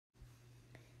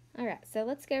Alright, so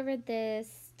let's go over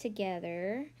this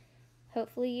together.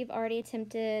 Hopefully you've already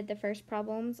attempted the first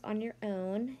problems on your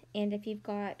own, and if you've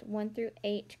got 1 through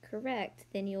 8 correct,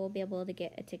 then you'll be able to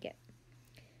get a ticket.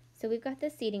 So we've got the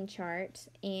seating chart,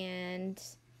 and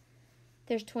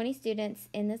there's 20 students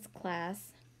in this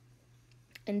class,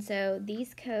 and so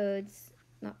these codes,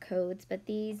 not codes, but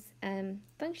these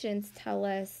functions tell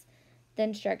us the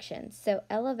instructions. So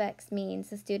L of x means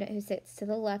the student who sits to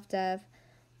the left of,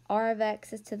 R of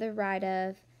x is to the right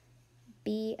of,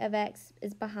 B of x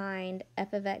is behind,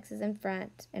 F of x is in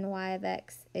front, and Y of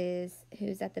x is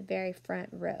who's at the very front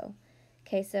row.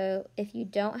 Okay, so if you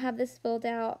don't have this filled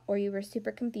out or you were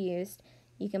super confused,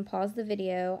 you can pause the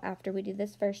video after we do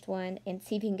this first one and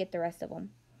see if you can get the rest of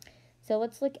them. So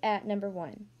let's look at number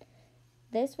 1.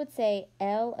 This would say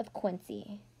L of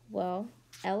Quincy. Well,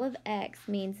 L of x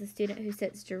means the student who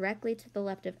sits directly to the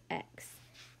left of x.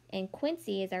 And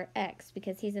Quincy is our x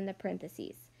because he's in the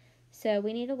parentheses. So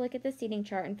we need to look at the seating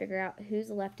chart and figure out who's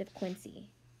left of Quincy.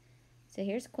 So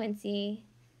here's Quincy.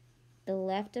 The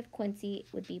left of Quincy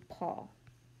would be Paul.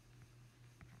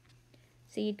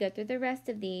 So you'd go through the rest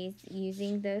of these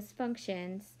using those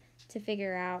functions to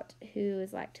figure out who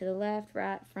is like to the left,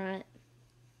 right, front,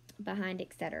 behind,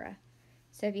 etc.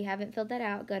 So if you haven't filled that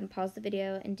out, go ahead and pause the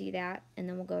video and do that, and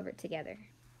then we'll go over it together.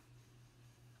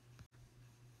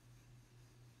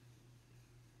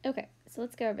 Okay, so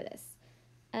let's go over this.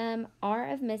 R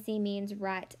of Missy means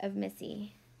right of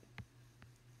Missy.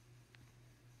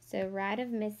 So right of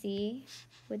Missy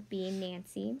would be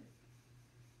Nancy.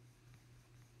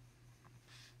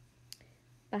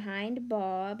 Behind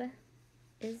Bob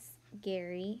is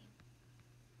Gary.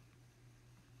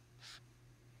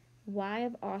 Y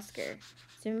of Oscar.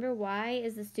 So remember, Y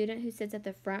is the student who sits at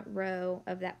the front row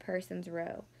of that person's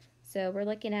row. So we're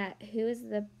looking at who is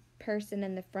the person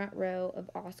in the front row of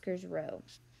Oscar's row.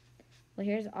 Well,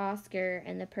 here's Oscar,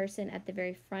 and the person at the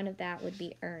very front of that would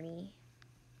be Ernie,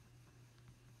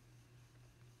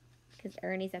 because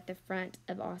Ernie's at the front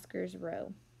of Oscar's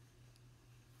row.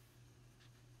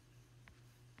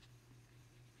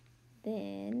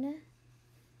 Then,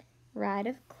 right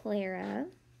of Clara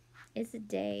is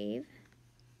Dave.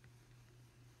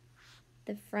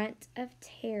 The front of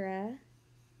Tara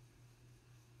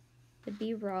would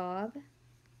be Rob.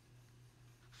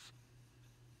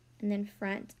 And then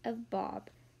front of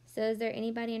Bob. So is there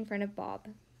anybody in front of Bob?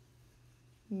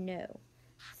 No.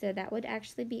 So that would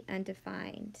actually be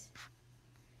undefined.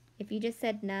 If you just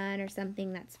said none or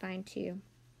something, that's fine too.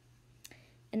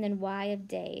 And then Y of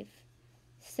Dave.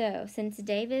 So since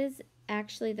Dave is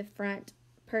actually the front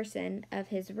person of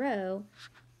his row,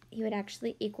 he would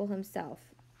actually equal himself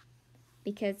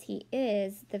because he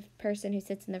is the person who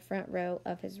sits in the front row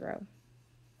of his row.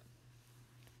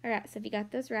 Alright, so if you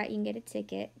got those right, you can get a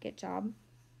ticket. Good job.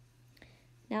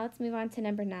 Now let's move on to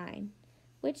number 9.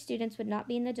 Which students would not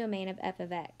be in the domain of f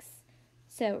of x?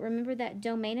 So remember that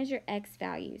domain is your x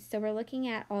values. So we're looking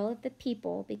at all of the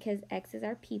people because x is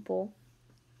our people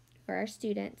or our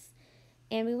students.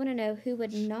 And we want to know who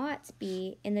would not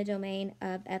be in the domain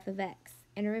of f of x.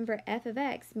 And remember, f of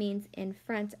x means in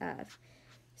front of.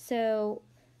 So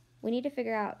we need to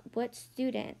figure out what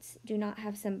students do not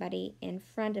have somebody in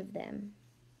front of them.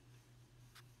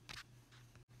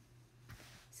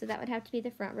 So that would have to be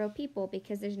the front row people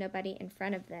because there's nobody in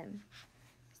front of them.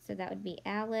 So that would be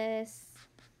Alice,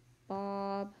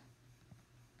 Bob,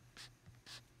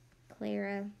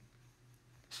 Clara,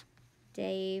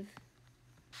 Dave,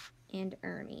 and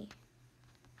Ernie.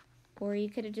 Or you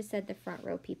could have just said the front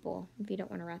row people if you don't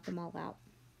want to write them all out.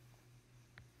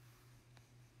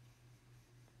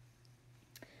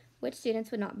 Which students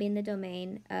would not be in the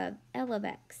domain of L of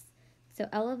x? So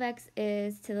L of x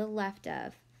is to the left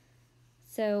of.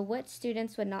 So what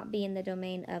students would not be in the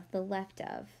domain of the left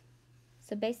of?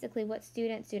 So basically, what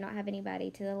students do not have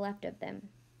anybody to the left of them?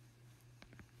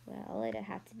 Well, it'd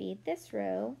have to be this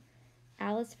row,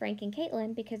 Alice, Frank, and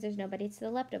Caitlin, because there's nobody to the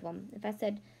left of them. If I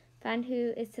said, find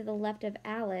who is to the left of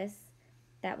Alice,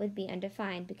 that would be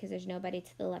undefined because there's nobody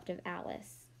to the left of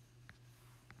Alice.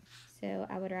 So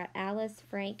I would write Alice,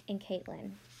 Frank, and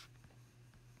Caitlin.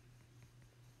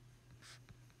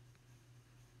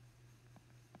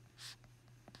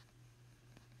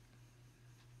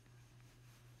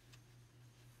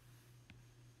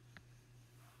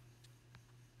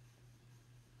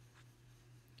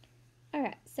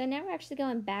 Alright, so now we're actually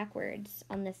going backwards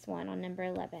on this one, on number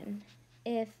 11.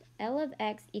 If L of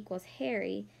x equals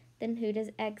Harry, then who does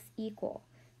x equal?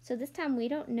 So this time we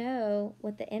don't know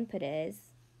what the input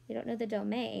is. We don't know the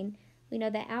domain. We know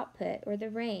the output or the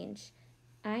range.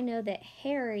 I know that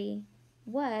Harry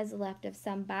was left of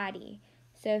somebody.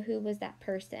 So who was that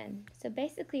person? So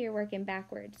basically you're working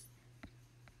backwards.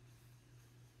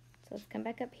 So let's come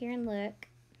back up here and look.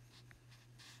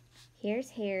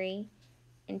 Here's Harry,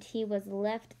 and he was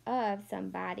left of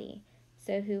somebody.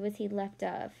 So who was he left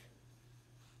of?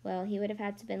 Well, he would have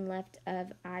had to have been left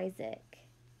of Isaac.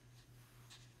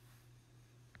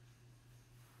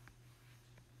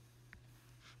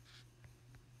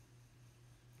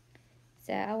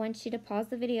 So I want you to pause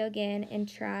the video again and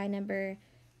try number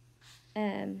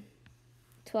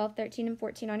 12, 13, and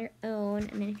 14 on your own.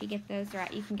 And then if you get those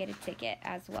right, you can get a ticket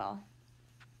as well.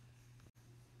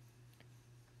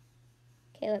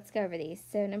 Okay, let's go over these.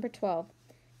 So number 12,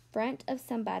 front of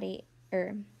somebody,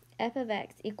 or f of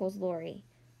x equals Lori.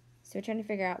 So we're trying to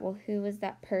figure out, well, who was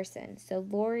that person? So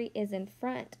Lori is in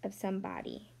front of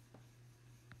somebody.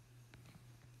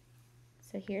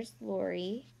 So here's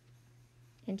Lori,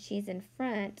 and she's in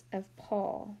front of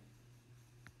Paul.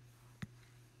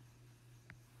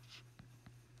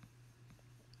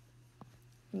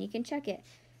 And you can check it.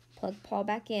 Plug Paul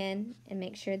back in and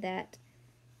make sure that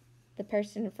the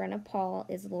person in front of Paul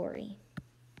is Lori.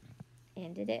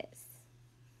 And it is.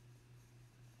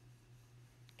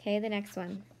 Okay, the next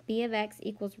one. B of x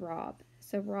equals Rob.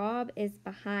 So Rob is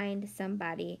behind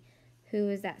somebody. Who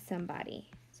is that somebody?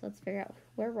 So let's figure out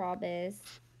where Rob is.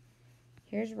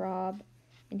 Here's Rob,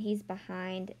 and he's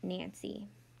behind Nancy.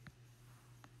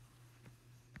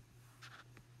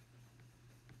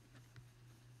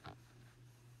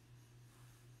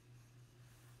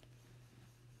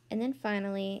 And then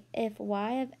finally, if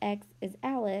y of x is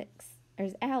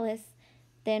Alice,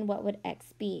 then what would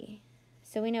x be?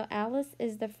 So we know Alice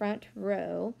is the front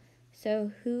row,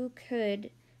 so who could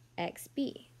x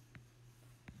be?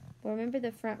 Well, remember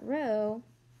the front row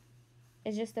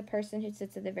is just the person who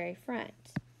sits at the very front.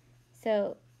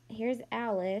 So here's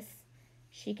Alice.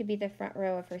 She could be the front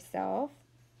row of herself.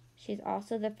 She's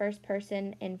also the first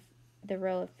person in the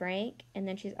row of Frank, and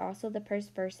then she's also the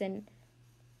first person.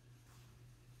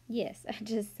 Yes, I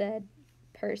just said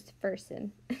first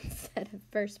person instead of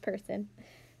first person.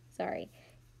 Sorry.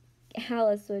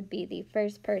 Alice would be the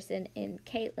first person in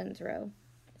Caitlin's row.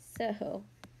 So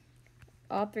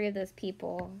all three of those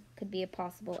people could be a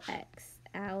possible X.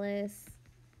 Alice,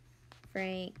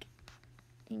 Frank,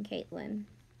 and Caitlin.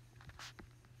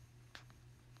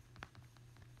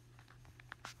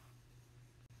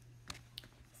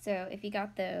 So if you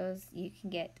got those, you can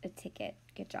get a ticket.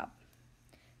 Good job.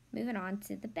 Moving on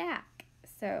to the back.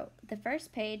 So the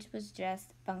first page was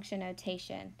just function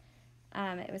notation.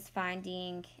 It was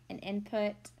finding an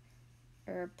input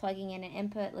or plugging in an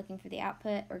input, looking for the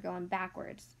output, or going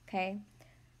backwards, okay?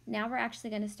 Now we're actually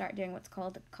going to start doing what's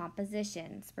called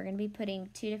compositions. We're going to be putting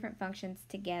two different functions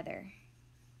together.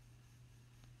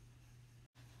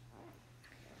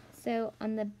 So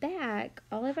on the back,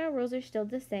 all of our rules are still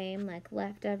the same, like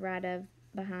left of, right of,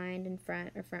 behind, and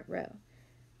front, or front row.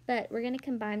 But we're going to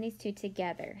combine these two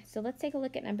together. So let's take a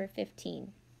look at number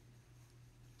 15.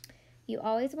 You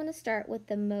always want to start with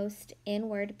the most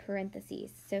inward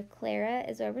parentheses. So Clara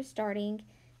is where we're starting,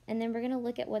 and then we're going to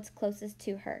look at what's closest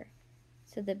to her.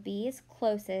 So the B is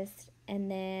closest, and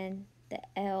then the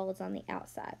L is on the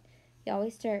outside. You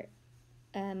always start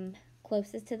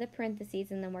closest to the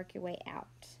parentheses and then work your way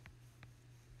out.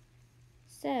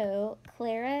 So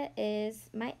Clara is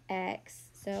my X,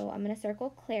 so I'm going to circle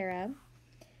Clara.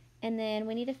 And then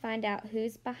we need to find out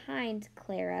who's behind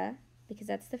Clara, because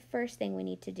that's the first thing we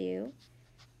need to do.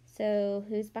 So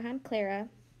who's behind Clara?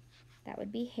 That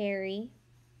would be Harry.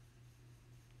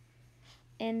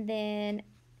 And then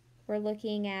we're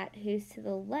looking at who's to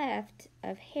the left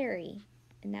of Harry,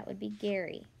 and that would be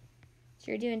Gary. So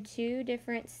you're doing two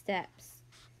different steps.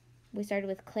 We started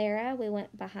with Clara, we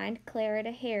went behind Clara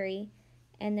to Harry,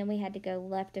 and then we had to go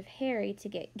left of Harry to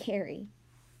get Gary.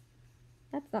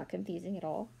 That's not confusing at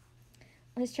all.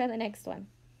 Let's try the next one.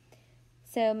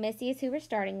 So Missy is who we're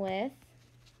starting with.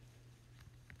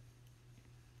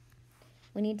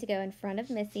 We need to go in front of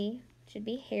Missy, which should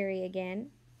be Harry again.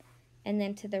 And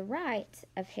then to the right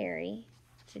of Harry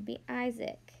should be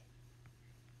Isaac.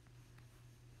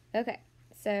 Okay,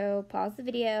 so pause the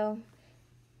video.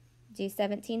 Do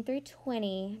 17 through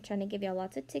 20. I'm trying to give y'all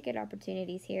lots of ticket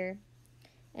opportunities here.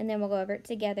 And then we'll go over it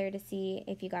together to see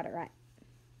if you got it right.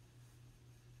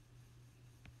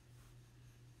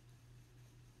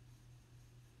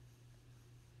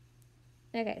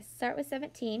 Okay, start with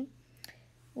 17.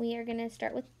 We are going to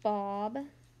start with Bob.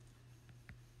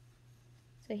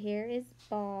 So here is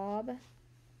Bob.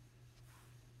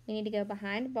 We need to go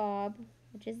behind Bob,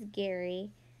 which is Gary.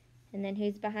 And then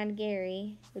who's behind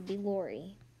Gary would be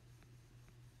Lori.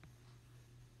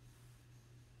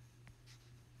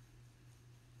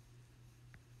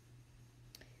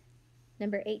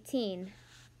 Number 18,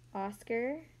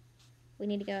 Oscar. We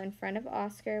need to go in front of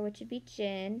Oscar, which would be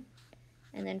Jen,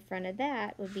 and then in front of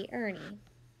that would be Ernie.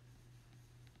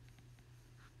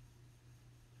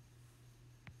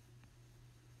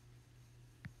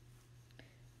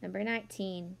 Number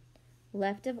 19,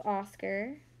 left of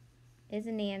Oscar is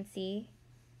Nancy,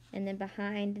 and then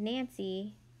behind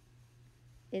Nancy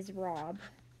is Rob.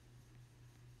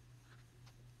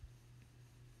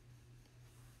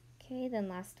 Okay, then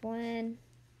last one.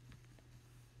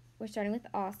 We're starting with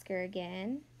Oscar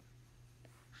again.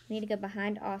 We need to go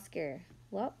behind Oscar.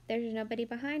 Well, there's nobody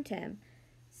behind him.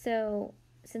 So,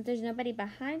 since there's nobody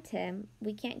behind him,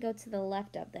 we can't go to the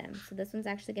left of them. So this one's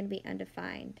actually going to be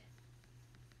undefined.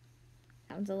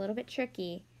 That one's a little bit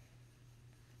tricky.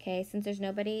 Okay, since there's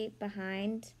nobody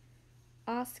behind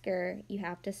Oscar, you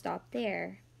have to stop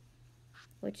there,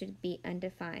 which would be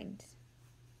undefined.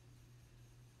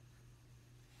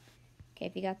 Okay,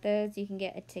 if you got those, you can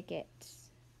get a ticket.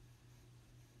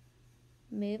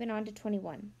 Moving on to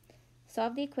 21.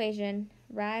 Solve the equation,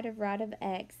 rod of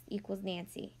x equals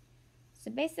Nancy. So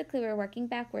basically we're working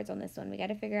backwards on this one. We got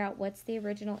to figure out what's the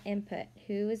original input.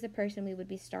 Who is the person we would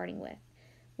be starting with?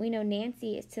 We know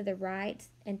Nancy is to the right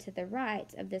and to the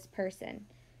right of this person.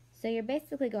 So you're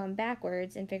basically going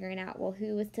backwards and figuring out, well,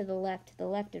 who is to the left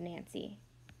of Nancy?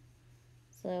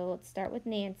 So let's start with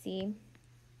Nancy.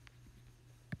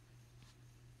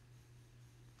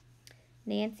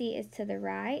 Nancy is to the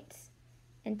right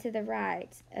and to the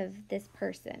right of this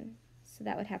person. So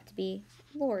that would have to be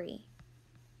Lori.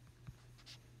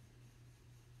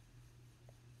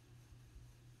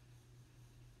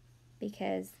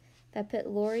 Because if I put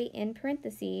Lori in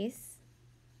parentheses,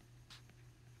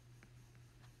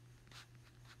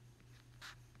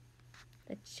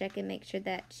 let's check and make sure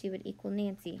that she would equal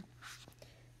Nancy.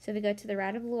 So if we go to the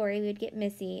right of Lori, we would get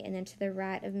Missy, and then to the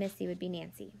right of Missy would be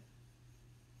Nancy.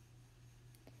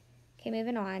 Okay,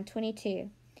 moving on, 22.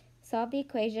 Solve the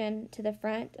equation to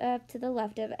the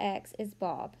left of x is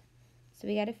Bob. So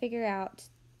we got to figure out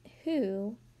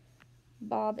who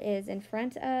Bob is in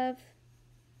front of,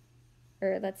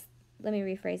 or let me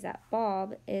rephrase that.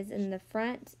 Bob is in the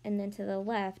front and then to the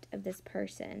left of this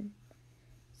person.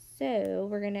 So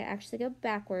we're going to actually go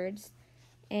backwards,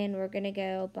 and we're going to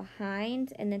go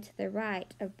behind and then to the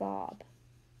right of Bob.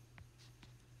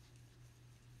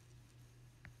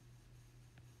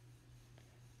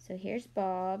 So here's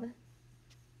Bob.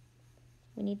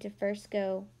 We need to first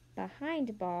go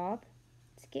behind Bob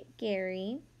to get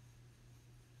Gary,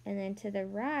 and then to the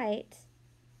right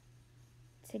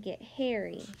to get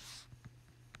Harry.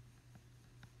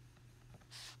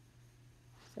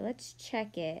 So let's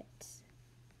check it.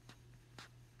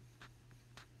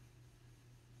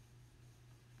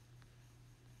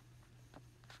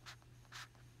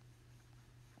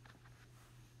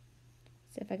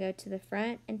 So if I go to the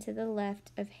front and to the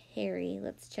left of Harry,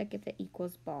 let's check if it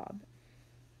equals Bob.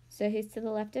 So who's to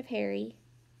the left of Harry?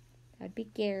 That would be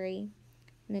Gary.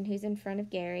 And then who's in front of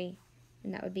Gary?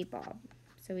 And that would be Bob.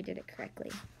 So we did it correctly.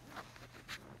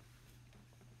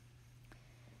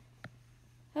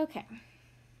 Okay.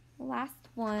 Last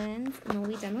ones, and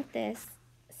we'll be done with this.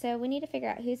 So we need to figure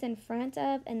out who's in front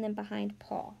of and then behind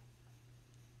Paul.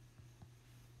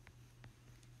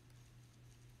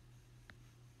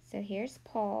 So here's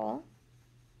Paul.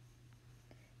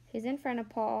 Who's in front of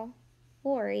Paul?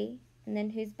 Lori. And then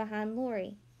who's behind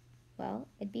Lori? Well,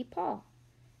 it'd be Paul.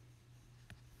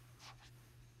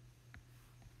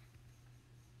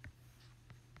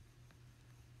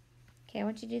 Okay, I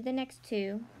want you to do the next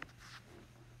two.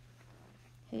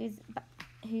 Who's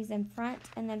in front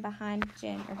and then behind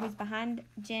Jen, or who's behind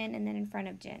Jen and then in front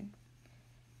of Jen.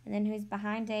 And then who's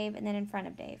behind Dave and then in front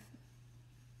of Dave.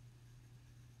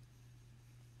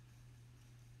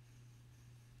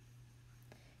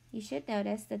 You should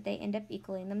notice that they end up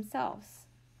equaling themselves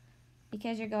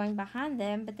because you're going behind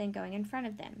them but then going in front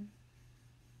of them.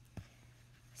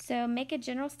 So make a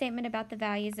general statement about the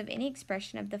values of any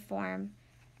expression of the form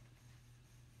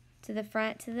to the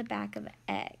front to the back of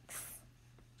x.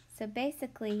 So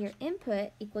basically your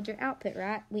input equaled your output,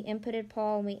 right? We inputted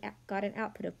Paul and we got an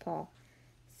output of Paul.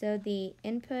 So the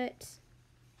input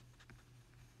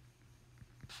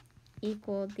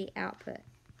equaled the output.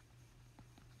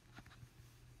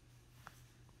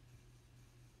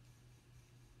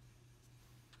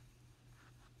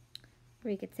 Or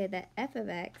you could say that f of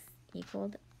x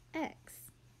equaled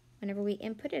x. Whenever we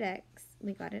inputted x,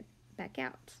 we got it back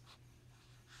out.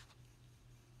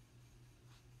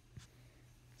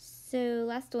 So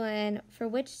last one, for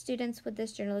which students would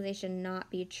this generalization not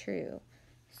be true?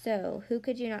 So who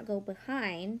could you not go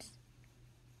behind?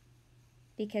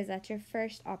 because that's your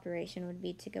first operation, would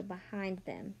be to go behind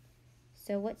them.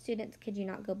 So what students could you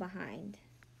not go behind?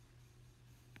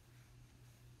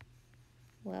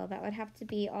 Well, that would have to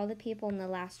be all the people in the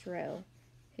last row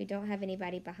who don't have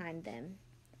anybody behind them.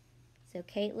 So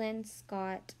Caitlin,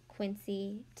 Scott,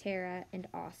 Quincy, Tara, and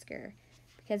Oscar.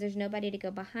 Because there's nobody to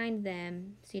go behind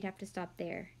them, so you'd have to stop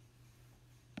there.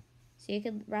 So you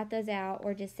could write those out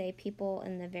or just say people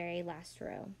in the very last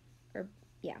row. Or,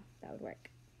 yeah, that would work.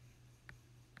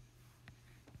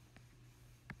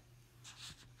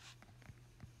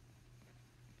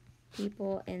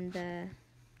 People in the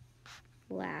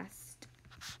last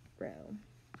row.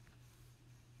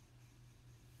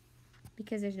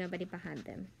 Because there's nobody behind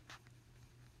them.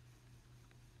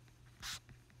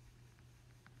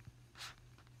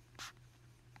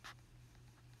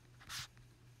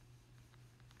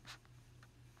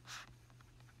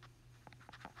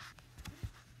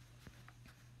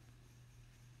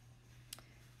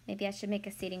 Maybe I should make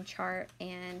a seating chart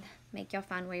and make y'all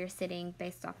find where you're sitting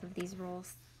based off of these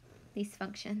rules, these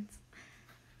functions.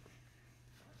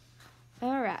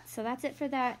 Alright, so that's it for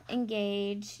that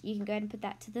engage. You can go ahead and put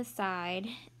that to the side.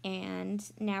 And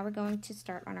now we're going to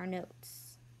start on our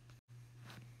notes.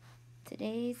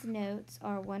 Today's notes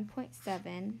are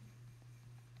 1.7,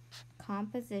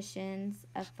 compositions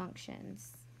of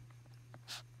functions.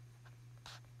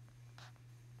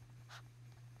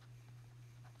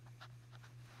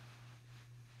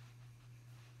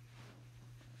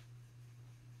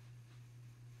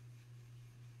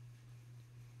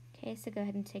 Okay, so go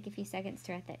ahead and take a few seconds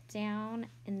to write that down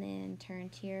and then turn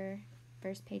to your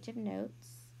first page of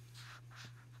notes.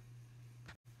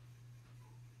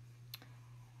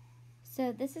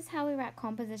 So this is how we write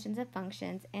compositions of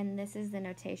functions, and this is the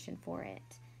notation for it.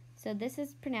 So this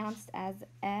is pronounced as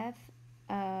f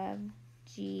of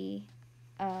g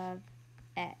of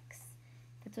x.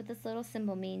 That's what this little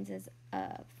symbol means, is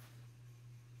of.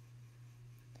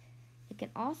 It can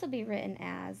also be written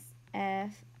as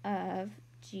f of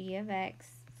g of x,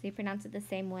 so you pronounce it the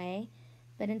same way,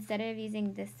 but instead of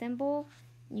using this symbol,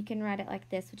 you can write it like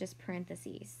this with just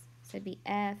parentheses. So it'd be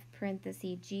f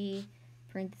parenthesis g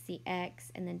parenthesis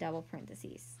x and then double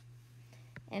parentheses.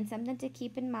 And something to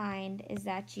keep in mind is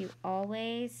that you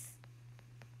always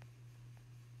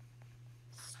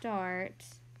start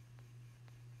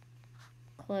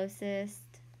closest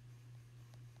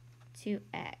to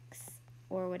x,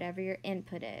 or whatever your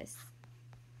input is.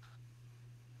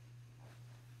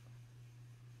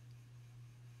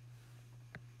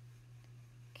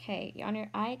 Okay, on your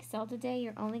IXL today,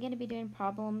 you're only going to be doing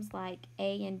problems like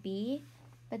A and B,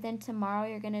 but then tomorrow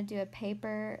you're going to do a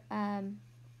paper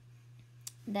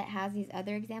that has these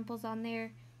other examples on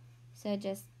there. So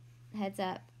just heads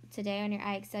up, today on your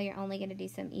IXL, you're only going to do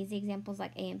some easy examples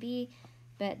like A and B,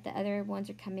 but the other ones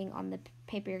are coming on the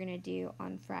paper you're going to do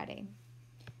on Friday.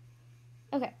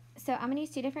 Okay, so I'm going to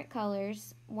use two different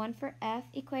colors, one for F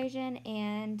equation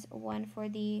and one for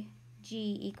the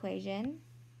G equation.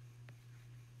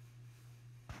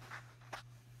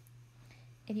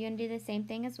 If you want to do the same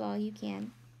thing as well, you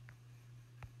can.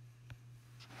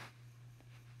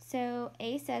 So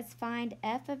A says find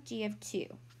f of g of 2.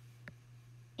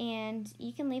 And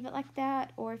you can leave it like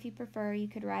that, or if you prefer, you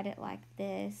could write it like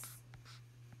this.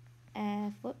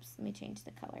 Whoops, let me change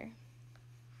the color.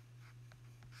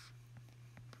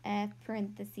 F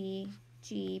parenthesis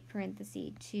g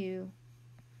parenthesis 2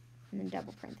 and then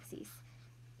double parentheses.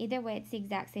 Either way, it's the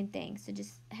exact same thing. So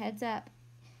just heads up,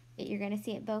 you're going to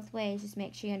see it both ways. Just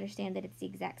make sure you understand that it's the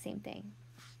exact same thing.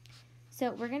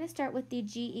 So we're going to start with the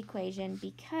g equation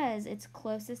because it's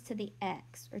closest to the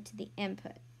x, or to the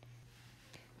input.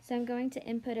 So I'm going to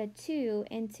input a 2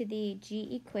 into the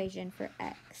g equation for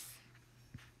x.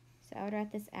 So I would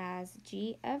write this as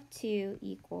g of 2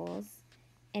 equals,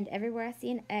 and everywhere I see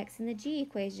an x in the g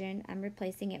equation, I'm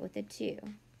replacing it with a 2.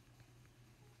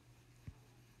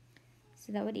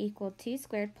 So that would equal 2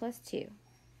 squared plus 2.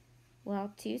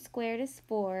 Well, 2 squared is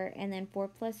 4, and then 4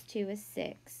 plus 2 is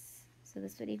 6. So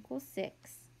this would equal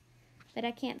 6. But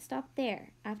I can't stop there.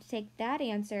 I have to take that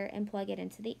answer and plug it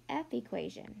into the f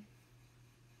equation.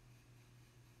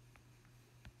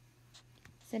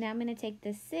 So now I'm going to take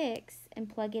the 6 and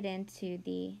plug it into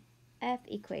the f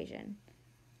equation.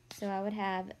 So I would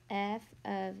have f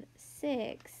of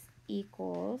 6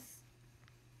 equals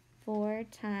 4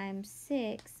 times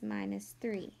 6 minus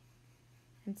 3.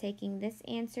 I'm taking this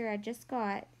answer I just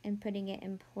got and putting it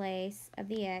in place of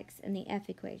the x in the f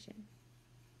equation.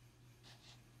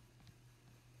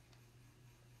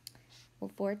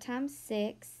 Well, 4 times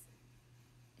 6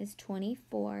 is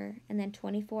 24, and then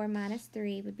 24 minus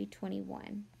 3 would be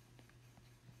 21.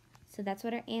 So that's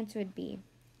what our answer would be.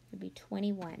 would be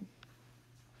 21.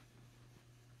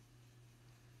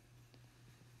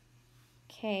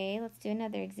 Okay, let's do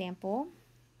another example.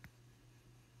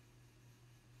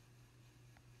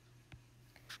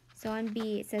 So on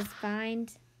B, it says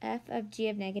find f of g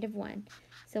of -1.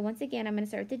 So once again, I'm going to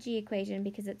start with the g equation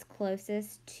because it's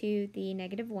closest to the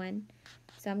 -1.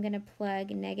 So I'm going to plug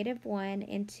 -1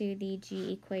 into the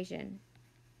g equation.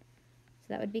 So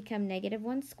that would become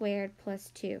 -1 squared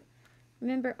plus 2.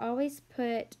 Remember, always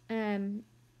put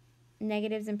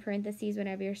negatives in parentheses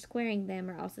whenever you're squaring them,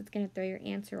 or else it's going to throw your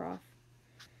answer off.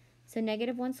 So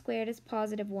 -1 squared is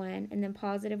 +1, and then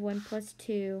 +1 plus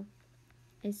 2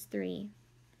 is 3.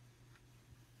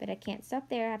 But I can't stop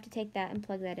there. I have to take that and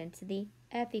plug that into the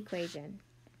f equation.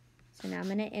 So now I'm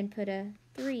going to input a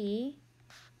 3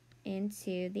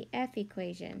 into the f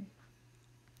equation.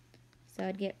 So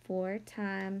I'd get 4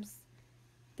 times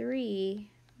 3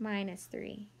 minus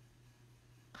 3.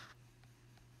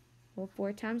 Well,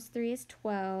 4 times 3 is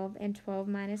 12, and 12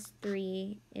 minus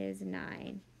 3 is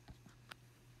 9.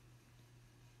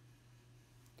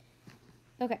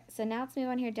 Okay, so now let's move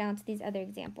on here down to these other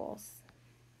examples.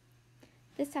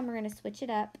 This time we're going to switch it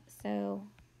up, so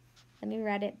let me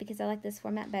write it because I like this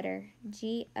format better.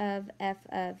 G of f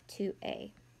of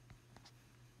 2a.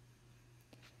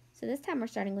 So this time we're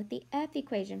starting with the f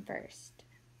equation first.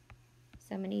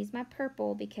 So I'm going to use my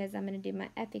purple because I'm going to do my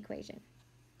f equation.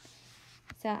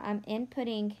 So I'm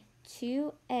inputting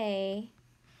 2a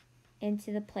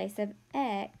into the place of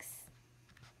x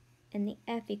in the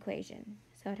f equation.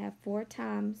 So I'd have 4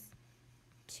 times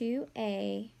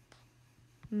 2a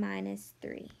minus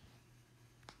 3.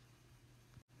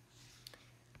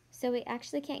 So we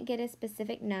actually can't get a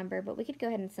specific number, but we could go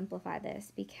ahead and simplify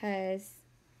this because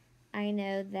I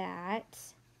know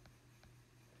that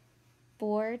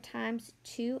 4 times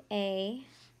 2a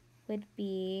would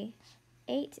be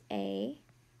 8a,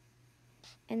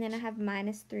 and then I have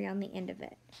minus 3 on the end of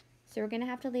it. So we're going to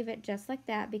have to leave it just like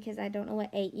that because I don't know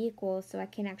what a equals, so I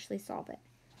can actually solve it.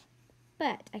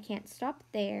 But I can't stop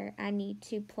there. I need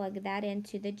to plug that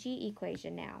into the g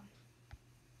equation now.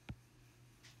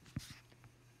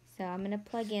 So I'm going to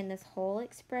plug in this whole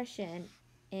expression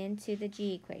into the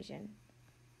g equation.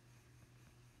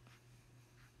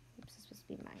 Oops, it's supposed to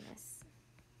be minus.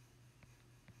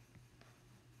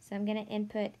 So I'm going to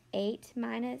input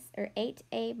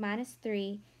 8a minus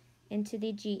 3 into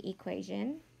the g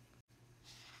equation,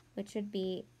 which would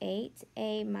be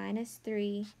 8a minus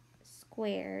 3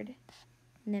 squared,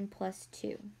 and then plus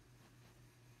 2.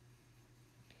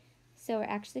 So we're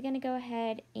actually going to go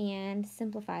ahead and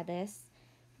simplify this.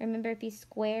 Remember, if you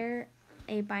square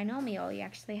a binomial, you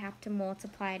actually have to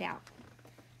multiply it out.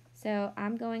 So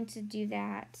I'm going to do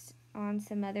that on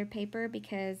some other paper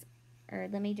because, or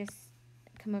let me just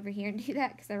come over here and do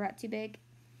that because I wrote too big.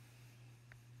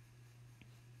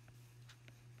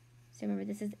 So remember,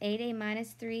 this is 8a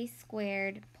minus 3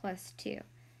 squared plus 2.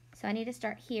 So I need to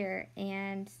start here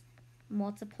and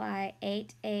multiply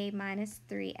 8a minus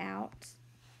 3 out.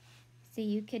 So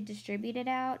you could distribute it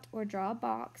out or draw a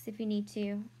box if you need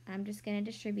to. I'm just going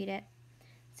to distribute it.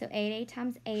 So 8a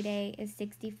times 8a is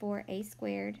 64a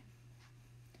squared.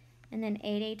 And then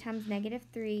 8a times negative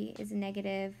 3 is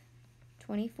negative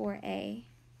 24a.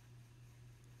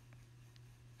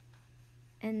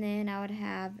 And then I would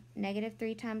have negative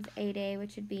 3 times 8a,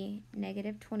 which would be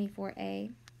negative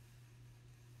 24a.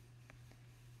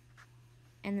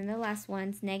 And then the last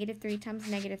one's negative 3 times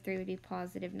negative 3 would be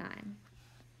positive 9.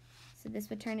 So this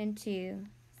would turn into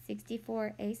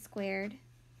 64a squared.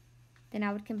 Then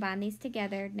I would combine these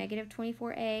together, negative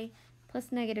 24a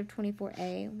plus negative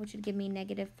 24a, which would give me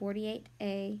negative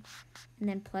 48a, and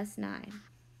then plus 9.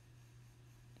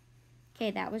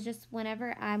 Okay, that was just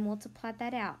whenever I multiplied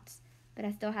that out, but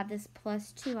I still have this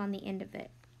plus 2 on the end of it.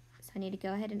 So I need to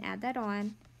go ahead and add that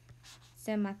on.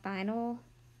 So my final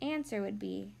answer would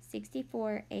be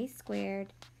 64a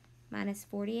squared minus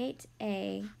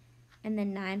 48a, and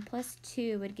then 9 plus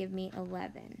 2 would give me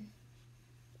 11.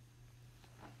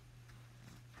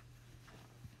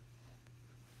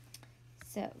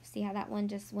 So see how that one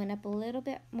just went up a little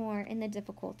bit more in the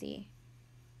difficulty.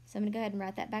 So I'm going to go ahead and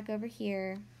write that back over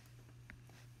here.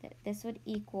 That this would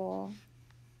equal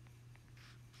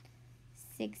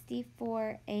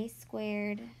 64a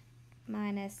squared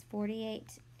minus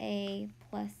 48a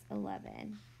plus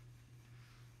 11.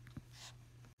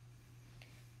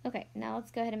 Okay, now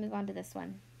let's go ahead and move on to this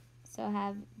one. So I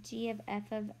have g of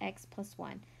f of x plus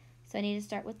 1. So I need to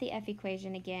start with the f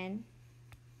equation again.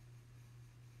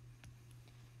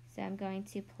 So I'm going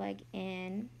to plug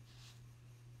in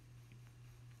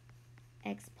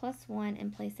x plus 1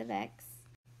 in place of x.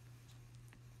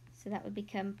 So that would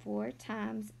become 4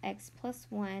 times x plus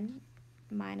 1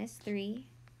 minus 3.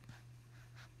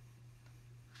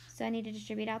 So I need to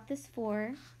distribute out this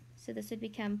 4. So this would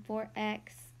become 4x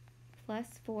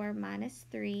plus 4 minus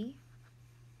 3,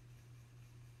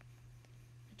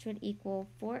 which would equal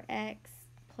 4x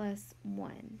plus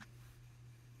 1.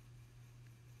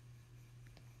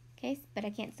 Okay, but I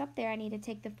can't stop there. I need to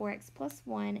take the 4x plus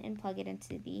 1 and plug it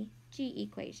into the g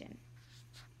equation.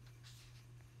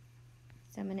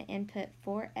 So I'm going to input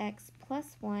 4x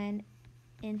plus 1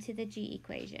 into the g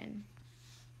equation.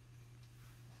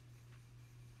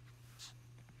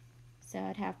 So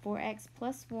I'd have 4x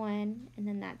plus 1, and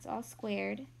then that's all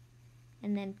squared,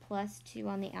 and then plus 2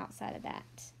 on the outside of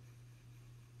that.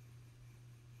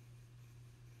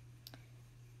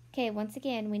 Okay, once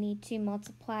again, we need to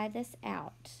multiply this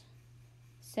out.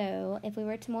 So if we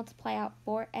were to multiply out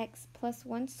 4x plus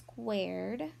 1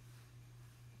 squared,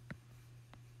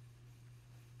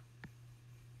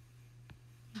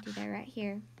 do that right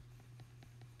here.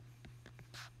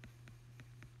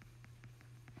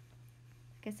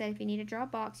 Like I said, if you need to draw a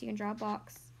box, you can draw a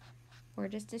box or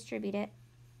just distribute it.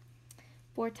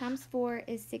 4 times 4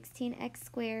 is 16x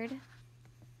squared.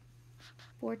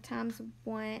 4 times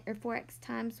 1, or 4x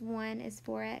times 1 is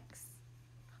 4x.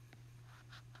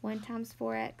 1 times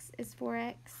 4x is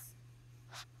 4x.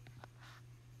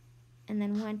 And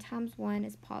then 1 times 1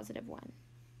 is positive 1.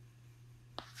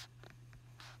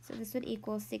 So this would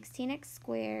equal 16x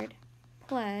squared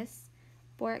plus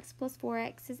 4x plus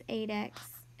 4x is 8x,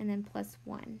 and then plus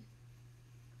 1.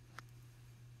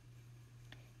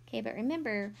 Okay, but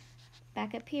remember,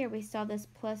 back up here we saw this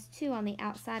plus 2 on the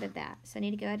outside of that. So I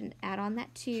need to go ahead and add on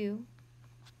that 2.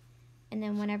 And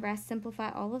then whenever I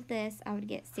simplify all of this, I would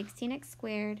get 16x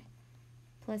squared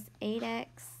plus 8x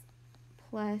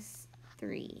plus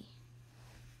 3.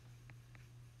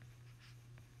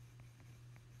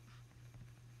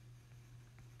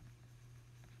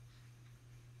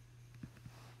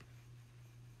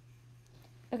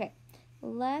 Okay,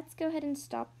 let's go ahead and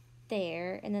stop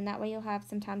there, and then that way you'll have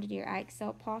some time to do your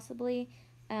iExcel possibly.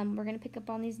 We're going to pick up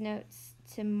on these notes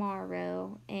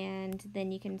tomorrow, and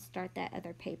then you can start that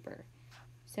other paper.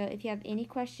 So if you have any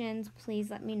questions, please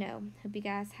let me know. Hope you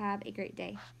guys have a great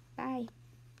day. Bye.